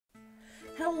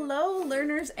Hello,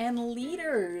 learners and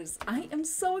leaders. I am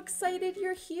so excited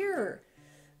you're here.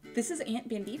 This is Aunt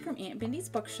Bindi from Aunt Bindi's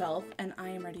Bookshelf, and I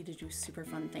am ready to do super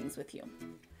fun things with you.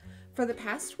 For the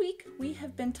past week, we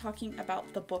have been talking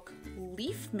about the book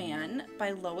Leaf Man by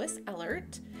Lois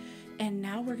Ehlert, and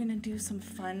now we're going to do some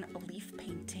fun leaf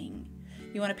painting.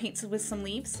 You want to paint with some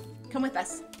leaves? Come with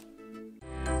us.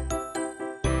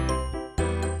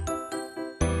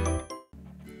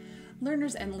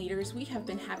 Learners and leaders, we have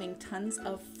been having tons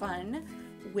of fun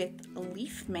with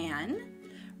Leaf Man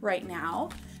right now.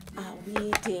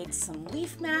 We did some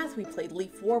leaf math, we played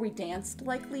Leaf War, we danced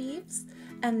like leaves,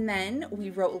 and then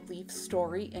we wrote a leaf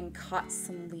story and caught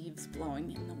some leaves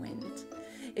blowing in the wind.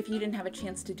 If you didn't have a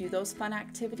chance to do those fun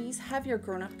activities, have your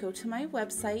grown-up go to my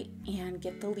website and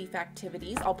get the leaf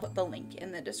activities. I'll put the link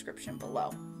in the description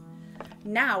below.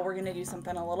 Now we're going to do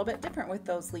something a little bit different with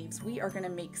those leaves. We are going to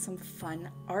make some fun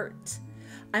art.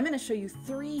 I'm going to show you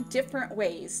 3 different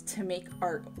ways to make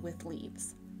art with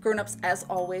leaves. Grown-ups, as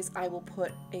always, I will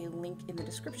put a link in the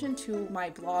description to my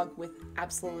blog with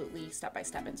absolutely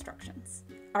step-by-step instructions.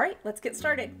 All right, let's get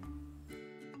started.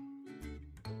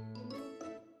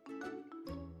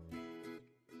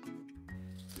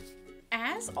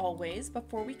 As always,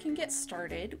 before we can get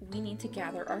started, we need to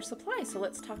gather our supplies. So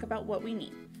let's talk about what we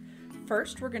need.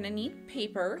 First, we're going to need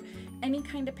paper. Any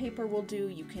kind of paper will do.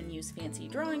 You can use fancy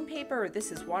drawing paper, or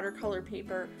this is watercolor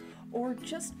paper, or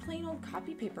just plain old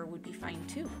copy paper would be fine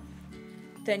too.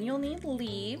 Then you'll need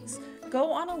leaves. Go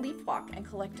on a leaf walk and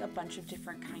collect a bunch of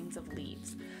different kinds of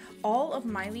leaves. All of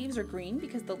my leaves are green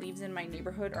because the leaves in my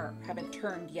neighborhood haven't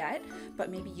turned yet, but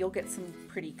maybe you'll get some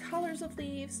pretty colors of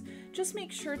leaves. Just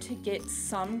make sure to get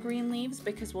some green leaves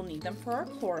because we'll need them for our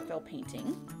chlorophyll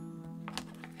painting.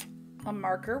 A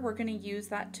marker, we're going to use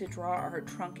that to draw our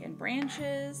trunk and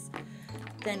branches.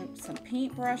 Then some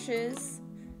paint brushes,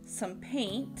 some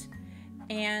paint,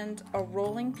 and a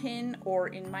rolling pin, or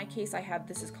in my case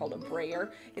this is called a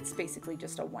brayer. It's basically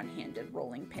just a one-handed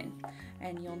rolling pin,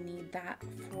 and you'll need that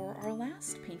for our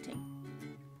last painting.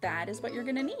 That is what you're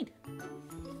going to need.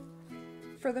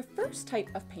 For the first type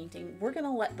of painting, we're going to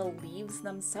let the leaves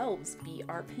themselves be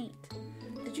our paint.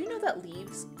 Did you know that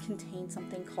leaves contain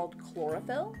something called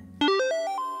chlorophyll?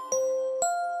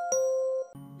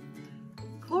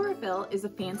 Chlorophyll is a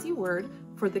fancy word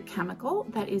for the chemical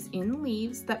that is in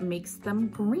leaves that makes them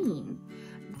green.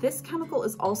 This chemical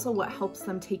is also what helps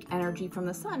them take energy from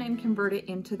the sun and convert it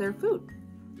into their food.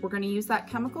 We're going to use that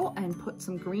chemical and put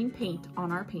some green paint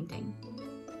on our painting.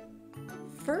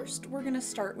 First, we're going to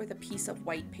start with a piece of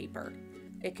white paper.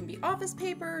 It can be office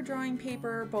paper, drawing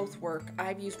paper, both work.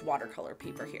 I've used watercolor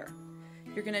paper here.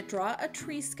 You're going to draw a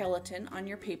tree skeleton on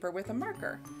your paper with a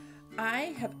marker.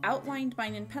 I have outlined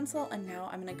mine in pencil, and now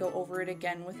I'm going to go over it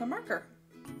again with a marker.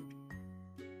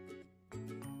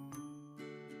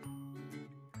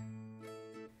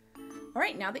 All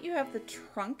right, now that you have the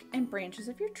trunk and branches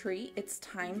of your tree, it's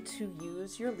time to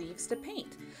use your leaves to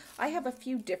paint. I have a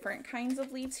few different kinds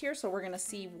of leaves here, so we're going to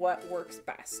see what works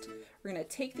best. We're going to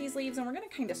take these leaves and we're going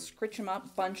to kind of scritch them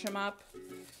up, bunch them up.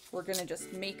 We're going to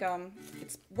just make them,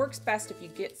 it works best if you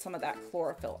get some of that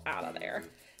chlorophyll out of there.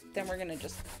 Then we're going to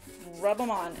just rub them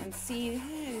on and see,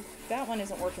 hey, that one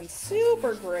isn't working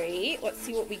super great. Let's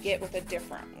see what we get with a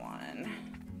different one.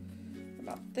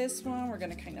 About this one, we're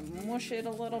going to kind of mush it a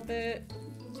little bit.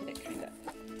 Get it kind of,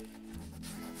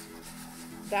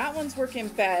 that one's working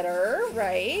better,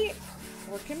 right?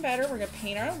 Working better. We're going to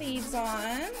paint our leaves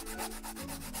on.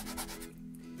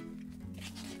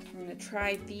 I'm going to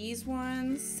try these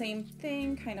ones, same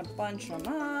thing, kind of bunch them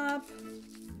up.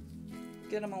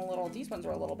 Get them a little, these ones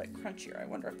are a little bit crunchier. I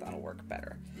wonder if that'll work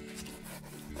better.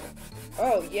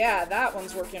 Oh yeah, that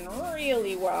one's working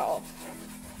really well.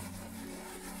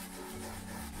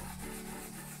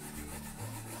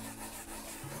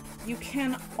 You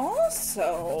can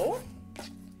also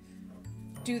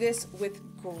do this with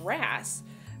grass.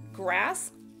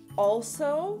 Grass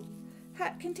also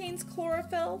contains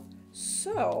chlorophyll,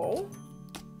 so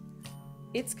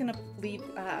it's gonna leave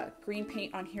green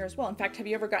paint on here as well. In fact, have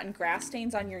you ever gotten grass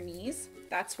stains on your knees?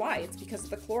 That's why, it's because of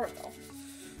the chlorophyll.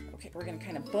 Okay, we're gonna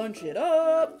kind of bunch it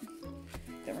up.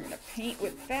 Then we're gonna paint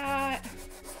with that.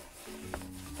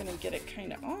 Gonna get it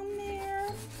kind of on there.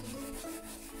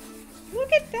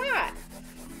 Look at that!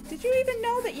 Did you even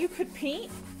know that you could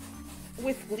paint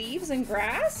with leaves and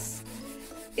grass?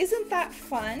 Isn't that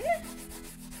fun?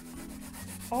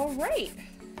 All right,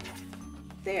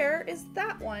 there is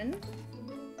that one,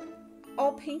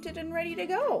 all painted and ready to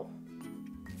go.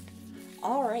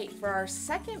 All right, for our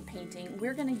second painting,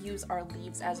 we're gonna use our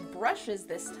leaves as brushes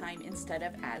this time instead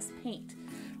of as paint.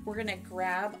 We're gonna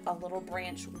grab a little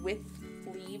branch with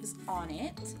leaves on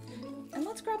it. And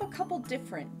let's grab a couple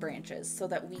different branches so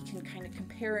that we can kind of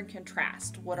compare and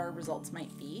contrast what our results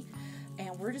might be.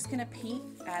 And we're just gonna paint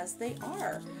as they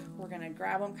are. We're gonna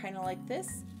grab them kind of like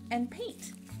this and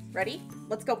paint. Ready?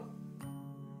 Let's go.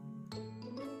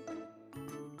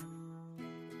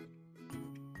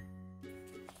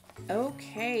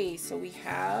 Okay, so we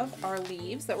have our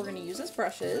leaves that we're gonna use as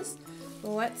brushes.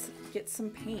 Let's get some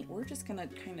paint. We're just gonna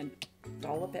kind of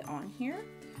dollop it on here.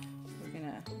 We're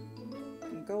gonna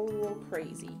go a little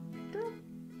crazy.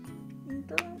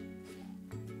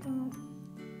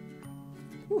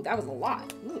 Ooh, that was a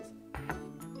lot. Ooh.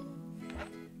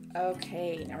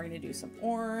 Okay, now we're gonna do some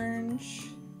orange.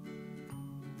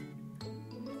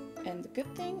 And the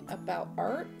good thing about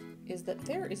art is that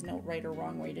there is no right or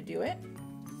wrong way to do it.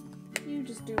 You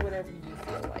just do whatever you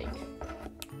feel like.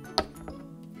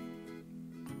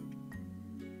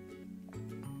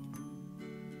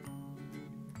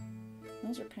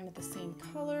 Those are kind of the same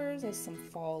colors as some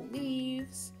fall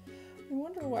leaves. I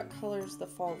wonder what colors the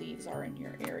fall leaves are in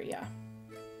your area.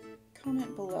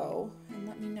 Comment below and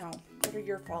let me know. What are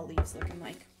your fall leaves looking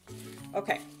like?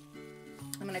 Okay,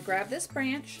 I'm gonna grab this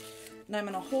branch and I'm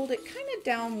gonna hold it kind of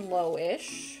down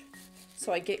low-ish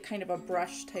so I get kind of a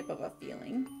brush type of a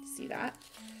feeling. See that?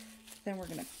 Then we're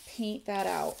gonna paint that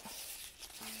out.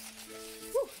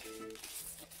 Whew.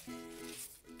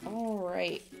 All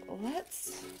right,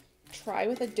 let's try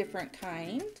with a different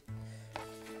kind.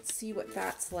 Let's see what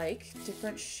that's like.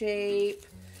 Different shape.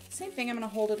 Same thing, I'm gonna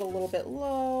hold it a little bit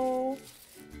low.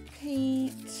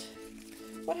 Paint.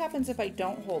 What happens if I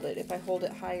don't hold it? If I hold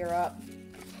it higher up?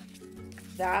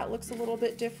 That looks a little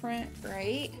bit different,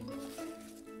 right?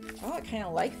 Oh, I kind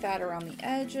of like that around the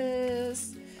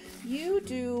edges. You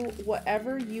do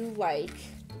whatever you like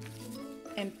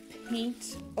and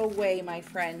paint away, my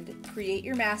friend. Create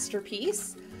your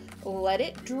masterpiece. Let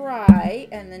it dry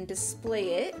and then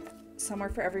display it somewhere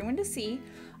for everyone to see.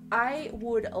 I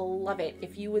would love it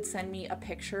if you would send me a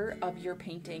picture of your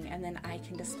painting and then I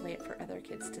can display it for other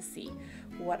kids to see.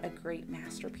 What a great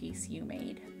masterpiece you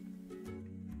made.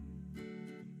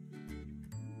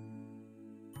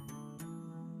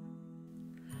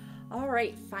 All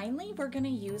right, finally, we're gonna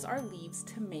use our leaves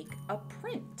to make a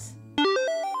print.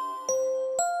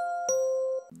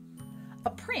 A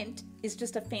print is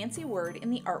just a fancy word in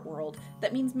the art world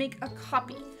that means make a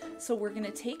copy. So we're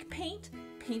gonna take paint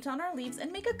on our leaves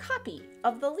and make a copy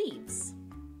of the leaves.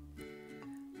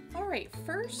 All right,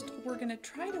 first we're gonna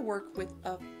try to work with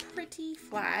a pretty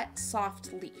flat,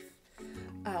 soft leaf.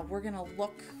 We're gonna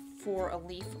look for a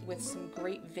leaf with some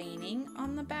great veining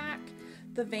on the back.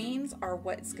 The veins are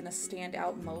what's gonna stand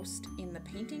out most in the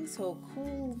painting, so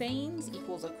cool veins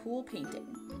equals a cool painting.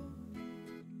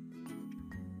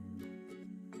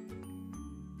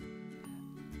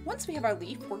 Once we have our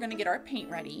leaf, we're gonna get our paint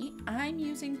ready. I'm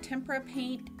using tempera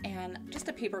paint and just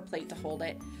a paper plate to hold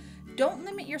it. Don't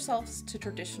limit yourselves to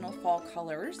traditional fall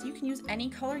colors. You can use any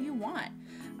color you want.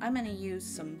 I'm gonna use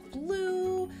some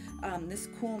blue, this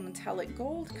cool metallic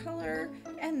gold color,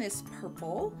 and this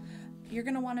purple. You're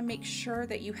gonna wanna make sure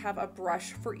that you have a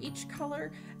brush for each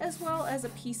color, as well as a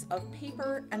piece of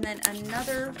paper, and then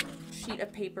another sheet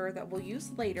of paper that we'll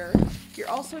use later. You're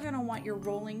also gonna want your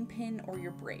rolling pin or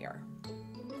your brayer.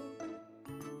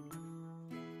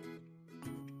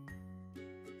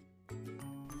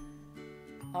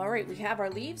 All right, we have our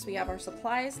leaves, we have our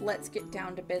supplies. Let's get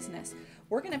down to business.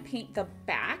 We're gonna paint the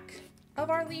back of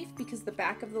our leaf because the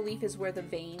back of the leaf is where the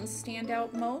veins stand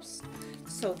out most.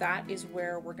 So that is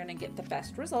where we're gonna get the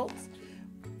best results.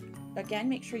 Again,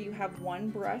 make sure you have one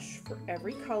brush for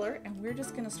every color and we're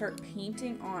just gonna start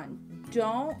painting on.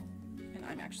 And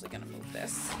I'm actually gonna move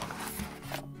this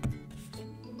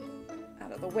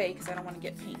out of the way because I don't wanna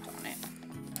get paint on it.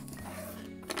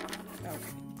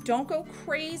 Okay. Don't go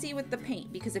crazy with the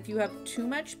paint because if you have too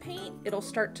much paint, it'll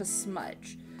start to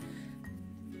smudge.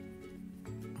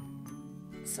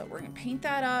 So we're gonna paint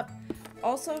that up.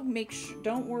 Also,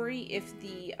 don't worry if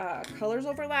the colors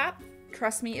overlap.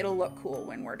 Trust me, it'll look cool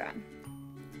when we're done.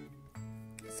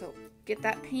 So get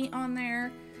that paint on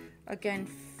there. Again,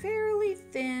 fairly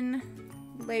thin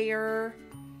layer.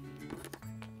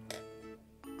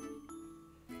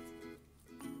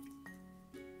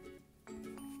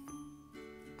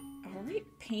 All right,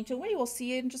 paint away. We'll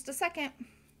see you in just a second.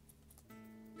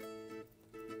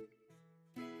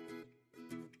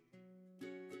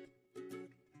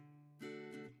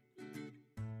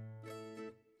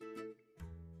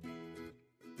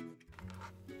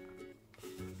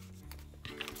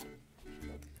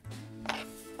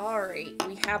 All right,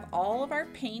 we have all of our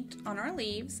paint on our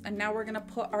leaves, and now we're gonna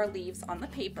put our leaves on the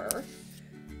paper.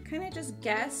 kind of just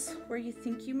guess where you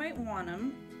think you might want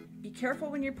them. Be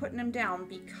careful when you're putting them down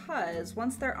because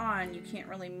once they're on, you can't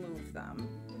really move them.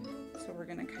 So we're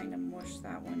gonna kind of mush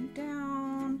that one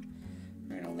down.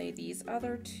 We're gonna lay these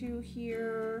other two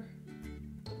here.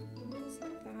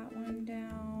 Set that one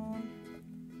down.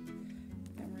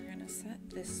 Then we're gonna set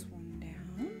this one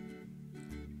down.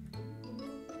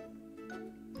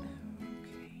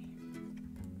 Okay.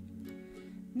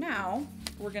 Now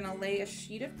we're gonna lay a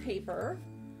sheet of paper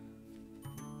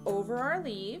over our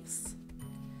leaves.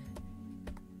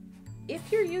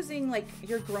 If you're using like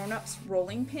your grown-ups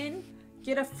rolling pin,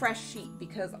 get a fresh sheet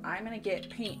because I'm gonna get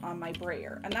paint on my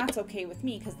brayer, and that's okay with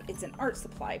me because it's an art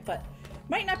supply, but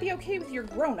might not be okay with your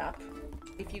grown-up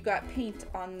if you got paint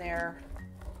on their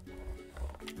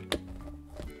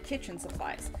kitchen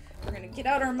supplies. We're gonna get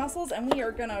out our muscles and we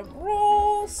are gonna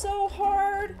roll so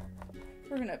hard.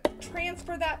 We're gonna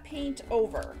transfer that paint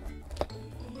over.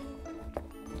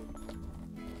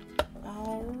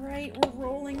 All right, we're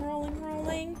rolling, rolling,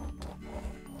 rolling.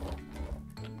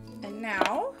 And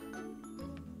now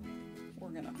we're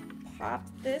gonna pop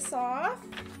this off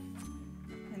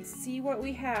and see what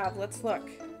we have. Let's look.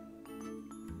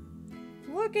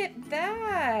 Look at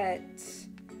that.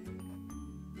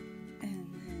 And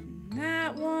then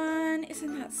that one.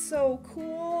 Isn't that so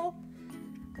cool?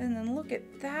 And then look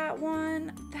at that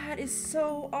one. That is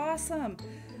so awesome.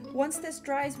 Once this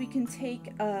dries, we can take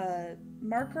a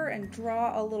marker and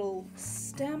draw a little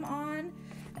stem on,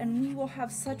 and we will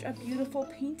have such a beautiful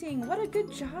painting. What a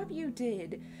good job you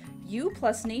did. You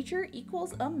plus nature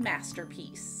equals a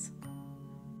masterpiece.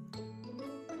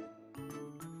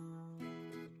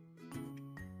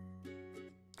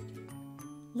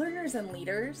 Learners and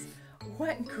leaders,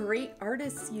 what great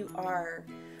artists you are.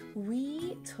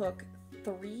 We took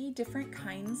 3 different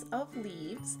kinds of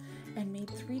leaves and made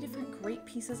 3 different great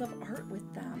pieces of art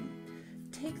with them.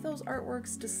 Take those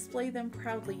artworks, display them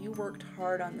proudly. You worked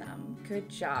hard on them. Good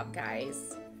job,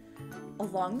 guys.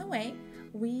 Along the way,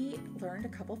 we learned a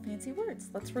couple fancy words.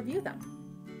 Let's review them.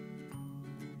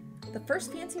 The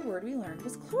first fancy word we learned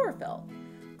was chlorophyll.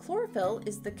 Chlorophyll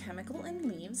is the chemical in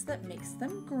leaves that makes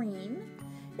them green.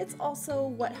 It's also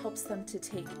what helps them to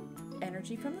take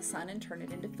energy from the sun and turn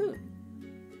it into food.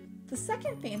 The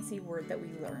second fancy word that we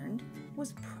learned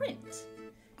was print.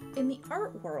 In the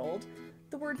art world,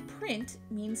 the word print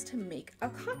means to make a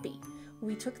copy.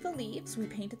 We took the leaves, we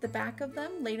painted the back of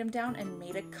them, laid them down, and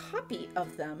made a copy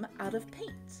of them out of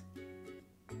paint.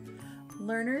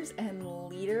 Learners and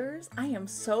leaders, I am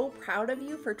so proud of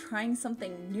you for trying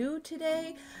something new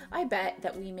today. I bet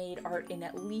that we made art in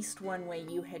at least one way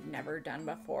you had never done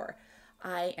before.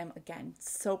 I am, again,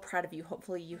 so proud of you.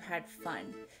 Hopefully you had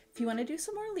fun. If you want to do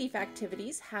some more leaf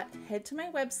activities, head to my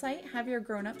website, have your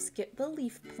grown-ups get the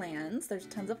leaf plans. There's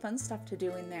tons of fun stuff to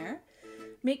do in there.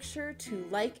 Make sure to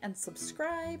like and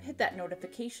subscribe, hit that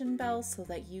notification bell so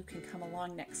that you can come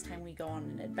along next time we go on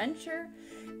an adventure.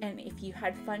 And if you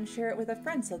had fun, share it with a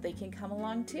friend so they can come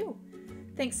along too.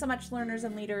 Thanks so much, learners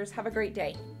and leaders. Have a great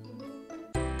day.